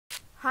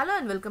Hello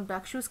and welcome to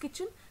Akshu's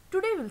Kitchen.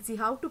 Today we'll see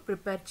how to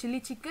prepare chili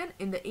chicken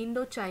in the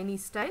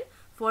Indo-Chinese style,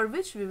 for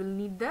which we will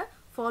need the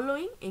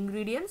following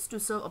ingredients to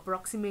serve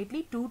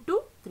approximately 2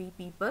 to 3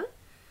 people.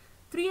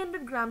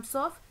 300 grams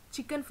of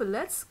chicken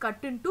fillets cut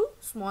into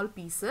small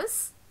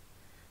pieces.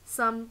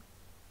 Some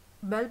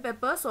bell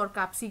peppers or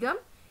capsicum,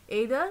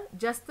 either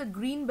just the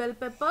green bell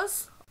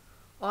peppers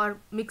or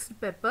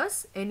mixed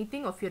peppers,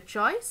 anything of your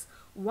choice.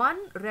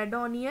 1 red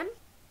onion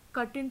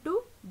cut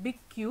into big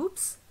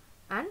cubes,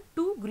 and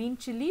 2 green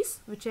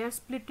chilies which I have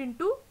split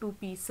into 2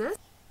 pieces.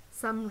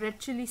 Some red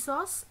chili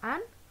sauce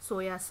and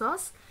soya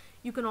sauce.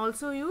 You can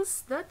also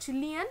use the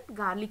chili and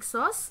garlic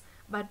sauce,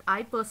 but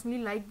I personally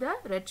like the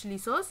red chili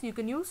sauce. You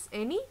can use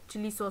any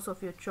chili sauce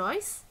of your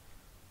choice.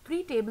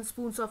 3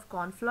 tablespoons of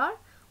corn flour,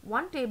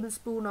 1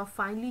 tablespoon of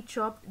finely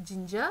chopped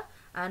ginger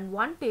and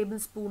 1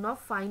 tablespoon of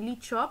finely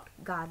chopped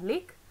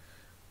garlic,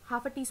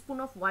 half a teaspoon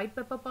of white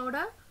pepper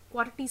powder,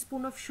 quarter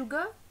teaspoon of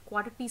sugar,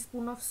 quarter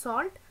teaspoon of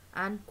salt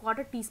and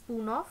quarter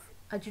teaspoon of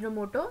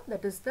Ajinomoto,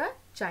 that is the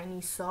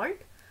Chinese salt.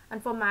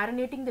 And for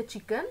marinating the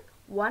chicken,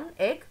 1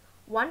 egg,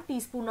 1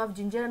 teaspoon of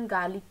ginger and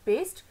garlic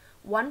paste,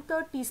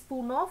 1/3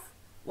 teaspoon of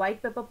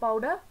white pepper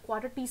powder,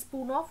 quarter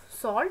teaspoon of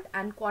salt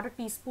and quarter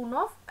teaspoon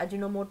of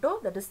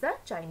Ajinomoto, that is the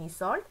Chinese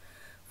salt.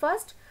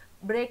 First,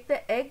 break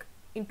the egg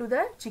into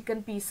the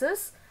chicken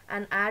pieces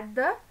and add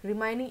the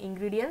remaining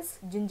ingredients: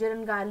 ginger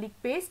and garlic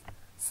paste,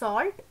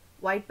 salt,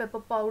 white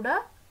pepper powder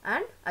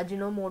and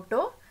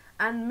Ajinomoto,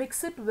 and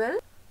mix it well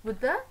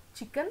with the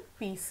chicken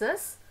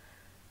pieces.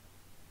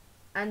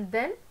 And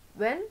then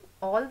when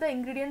all the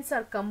ingredients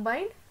are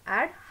combined,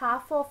 add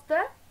half of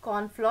the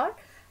corn flour,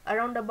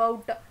 around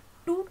about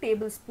 2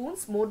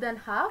 tablespoons, more than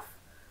half,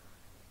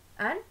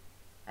 and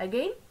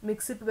again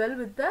mix it well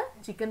with the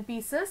chicken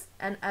pieces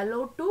and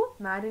allow to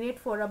marinate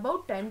for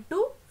about 10 to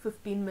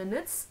 15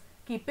 minutes.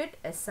 Keep it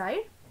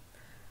aside.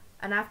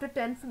 And after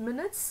 10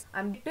 minutes,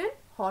 I'm in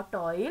hot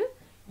oil.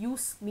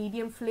 Use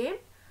medium flame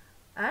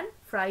and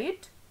fry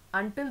it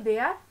until they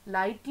are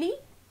lightly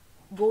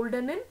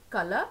golden in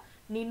color.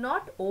 Need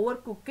not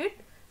overcook it.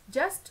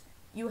 Just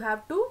you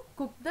have to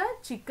cook the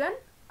chicken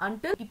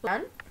until it's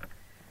done.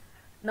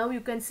 Now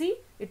you can see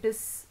it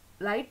is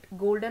light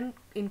golden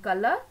in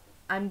color.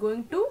 I'm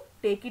going to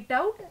take it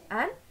out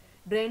and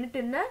drain it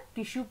in a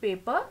tissue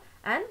paper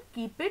and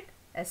keep it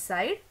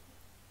aside.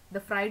 The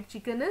fried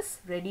chicken is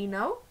ready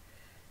now.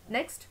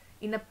 Next,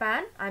 in a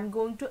pan, I'm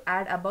going to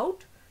add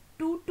about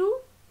 2 to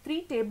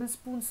 3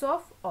 tablespoons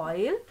of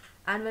oil,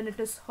 and when it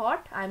is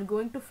hot, I am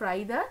going to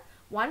fry the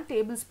 1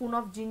 tablespoon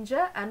of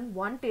ginger and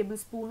 1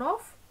 tablespoon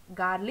of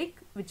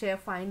garlic which I have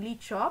finely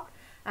chopped,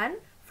 and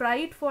fry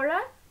it for a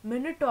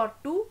minute or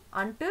 2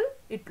 until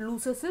it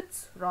loses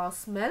its raw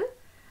smell.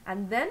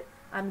 And then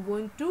I am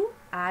going to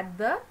add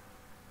the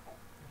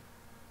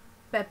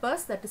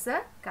peppers, that is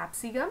a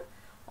capsicum,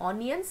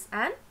 onions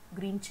and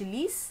green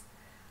chilies,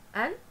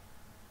 and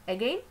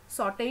again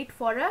saute it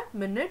for a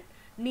minute.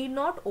 Need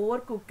not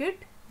overcook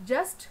it,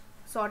 just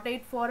saute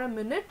it for a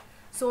minute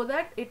so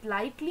that it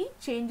lightly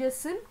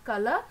changes in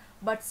color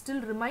but still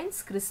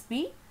remains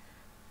crispy.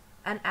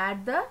 And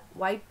add the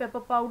white pepper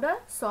powder,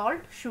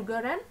 salt,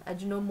 sugar and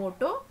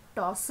Ajinomoto.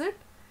 Toss it,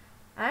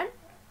 and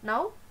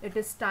now it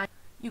is time.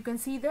 You can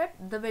see that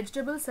the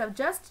vegetables have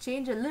just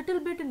changed a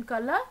little bit in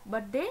color,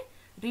 but they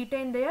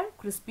retain their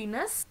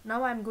crispiness.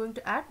 Now I am going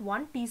to add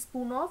 1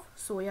 teaspoon of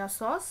soya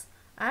sauce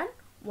and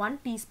 1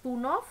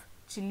 teaspoon of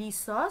chili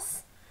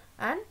sauce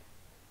and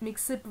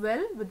mix it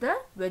well with the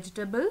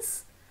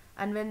vegetables.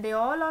 And when they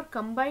all are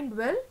combined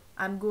well,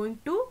 I am going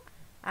to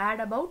add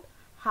about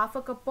half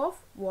a cup of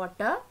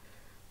water.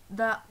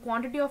 The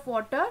quantity of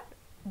water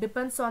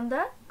depends on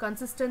the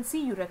consistency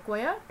you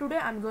require. Today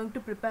I am going to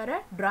prepare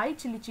a dry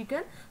chili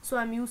chicken, so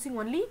I am using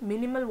only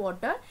minimal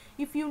water.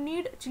 If you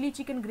need chili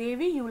chicken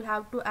gravy, you will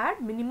have to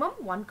add minimum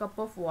 1 cup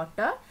of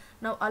water.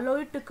 Now allow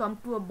it to come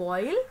to a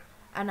boil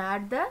and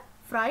add the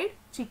fried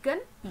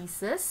chicken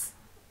pieces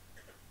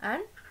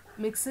and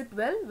mix it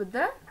well with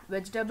the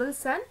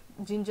vegetables and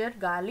ginger,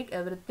 garlic,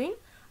 everything.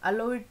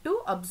 Allow it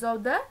to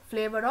absorb the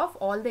flavor of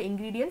all the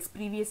ingredients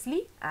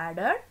previously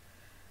added.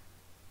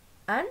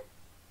 And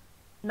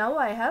now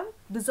I have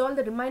dissolved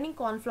the remaining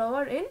corn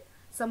flour in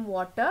some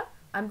water.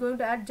 I am going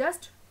to add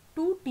just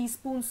 2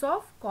 teaspoons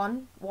of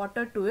corn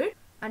water to it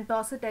and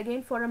toss it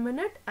again for a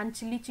minute, and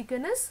chili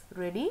chicken is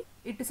ready.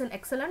 It is an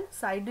excellent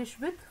side dish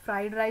with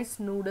fried rice,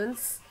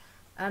 noodles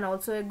and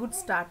also a good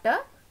starter.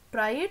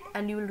 Try it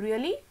and you will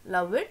really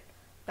love it.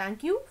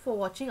 Thank you for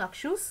watching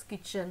Akshu's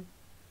Kitchen.